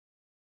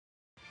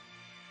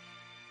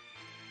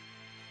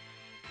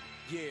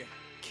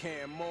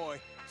Yeah, Moye,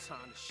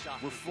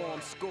 reform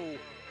school.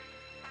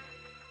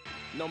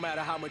 No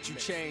matter how much you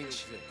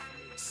change,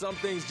 some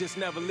things just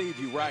never leave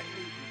you, right?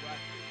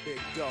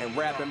 And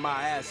rapping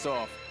my ass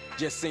off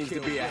just seems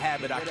to be a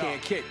habit I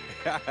can't kick.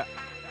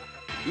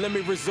 Let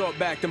me resort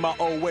back to my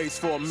old ways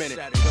for a minute.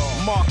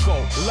 Marco,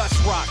 let's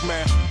rock,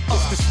 man.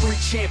 It's the street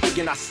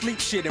champion, I sleep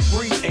shit and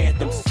breathe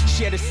anthems.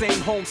 Share the same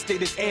home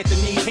state as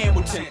Anthony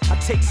Hamilton. I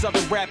take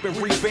southern rap and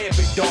revamp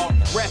it, dawg.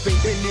 Rapping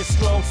been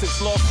this long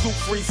since lawsuit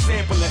free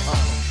sampling.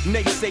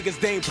 Naysayers,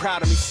 they ain't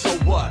proud of me, so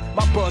what?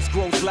 My buzz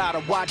grows louder,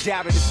 why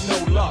doubt it? It's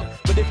no luck.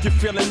 But if you're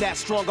feeling that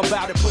strong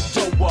about it, put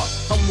dough up.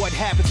 I'm what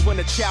happens when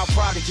a child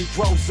prodigy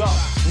grows up.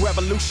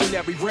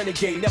 Revolutionary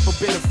renegade, never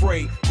been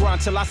afraid.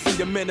 Grind till I see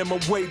the minimum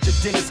wage of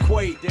Dennis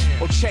Quaid.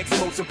 Or checks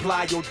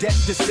multiply, your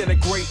debts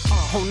disintegrate.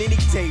 On any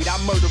date,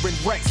 I'm murdering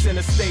wrecks in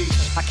a stage.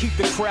 I keep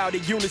the crowd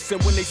in unison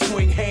when they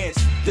swing hands.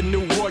 The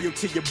new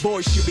royalty, your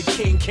boy should be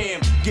King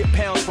Cam. Get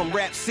pounds from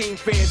rap scene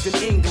fans in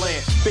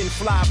England. Been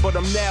fly, but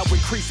I'm now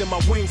increasing my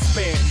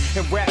wingspan.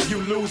 And rap you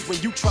lose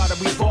when you try to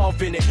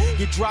evolve in it.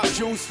 You drop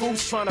jewels,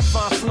 fools trying to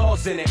find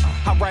flaws in it.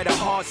 I write a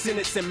hard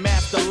sentence and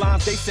master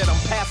lines. They said I'm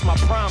past my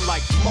prime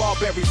like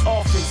Marbury's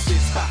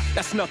offenses.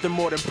 That's nothing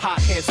more than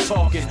potheads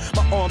talking.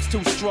 My arm's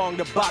too strong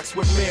to box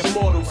with mere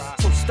mortals.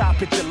 So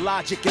stop it, your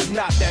logic is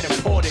not that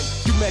important.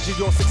 You measure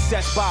your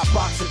success by a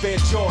box of Air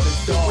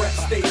Jordans. The rep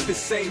stays the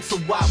same, so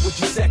why would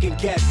you second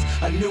guess?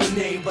 A new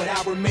name, but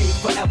I remain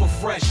forever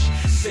fresh.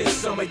 Since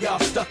some of y'all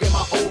stuck in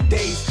my old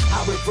days,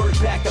 I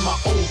revert back to my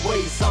old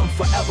ways. I'm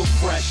forever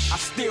fresh. I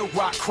still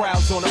rock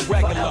crowds on a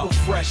regular. Forever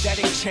fresh. That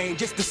ain't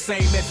changed, it's the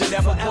same as it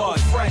ever was.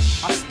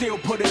 Fresh. I still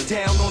put it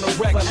down on a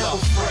regular.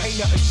 Ain't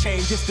nothing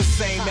changed, it's the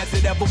same as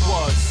it ever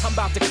was. I'm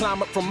about to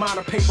climb up from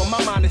minor paper,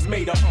 my mind is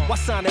made up. Why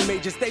signing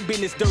majors? They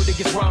been as dirty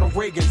as Ronald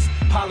Reagan's.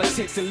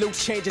 Politics and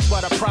loose changes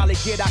what I probably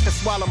get. I can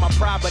swallow my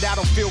pride, but I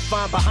don't feel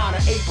fine behind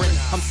an apron.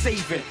 I'm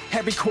saving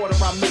every quarter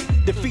I make.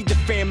 Defeat the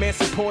fan man,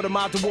 support them,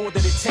 I'll do all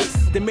that it takes.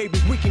 Then maybe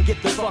we can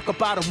get the fuck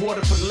up out of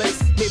water for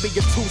lakes. Maybe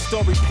a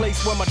two-story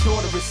place where my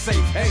daughter is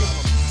safe. Hey,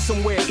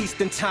 somewhere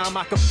Eastern time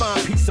I can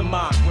find peace of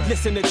mind.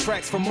 Listen to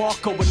tracks from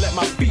Marco and let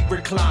my feet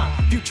recline.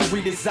 Future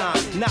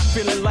redesign, not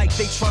feeling like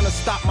they trying to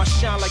stop my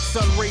shine like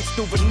sun rays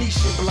through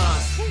Venetian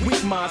blinds.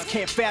 Weak minds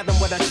can't fathom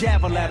what I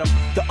javel at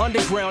them. The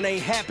underground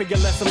ain't happy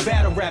unless I'm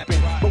battle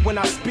rapping. But when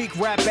I speak,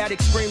 rap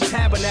addicts scream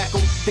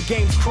tabernacle. The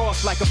game's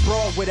crossed like a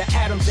broad with an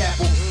Adam's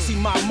apple. See,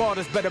 my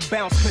martyrs better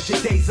bounce cause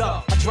your day's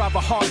up. I drive a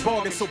hard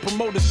bargain so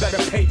promoters better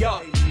pay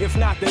up. If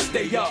not, then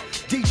stay up.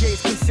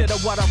 DJs consider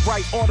what I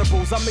write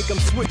audibles. I make them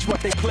switch what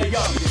they play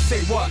up.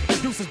 Say what?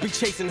 Producers be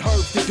chasing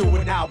herbs to do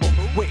an album.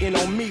 Waiting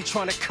on me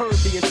trying to curb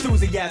the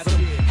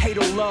enthusiasm. Hate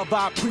or love,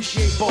 I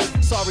appreciate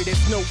both. Sorry,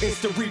 there's no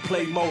instant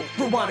replay mode.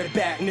 Rewind it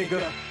back,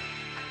 nigga.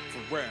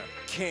 For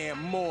real.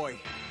 Moye.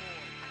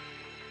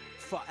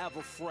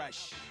 Forever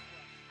fresh.